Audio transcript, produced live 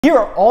Here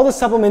are all the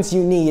supplements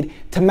you need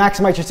to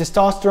maximize your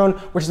testosterone,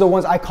 which is the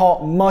ones I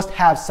call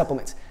must-have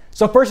supplements.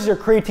 So first is your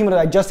creatine that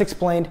I just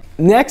explained.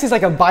 Next is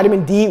like a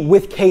vitamin D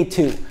with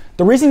K2.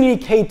 The reason you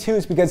need K2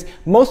 is because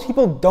most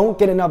people don't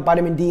get enough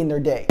vitamin D in their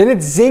day. Then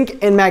it's zinc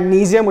and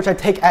magnesium, which I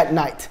take at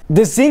night.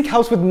 The zinc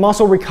helps with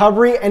muscle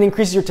recovery and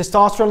increases your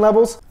testosterone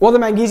levels, while the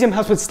magnesium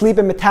helps with sleep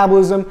and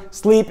metabolism.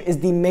 Sleep is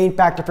the main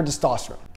factor for testosterone.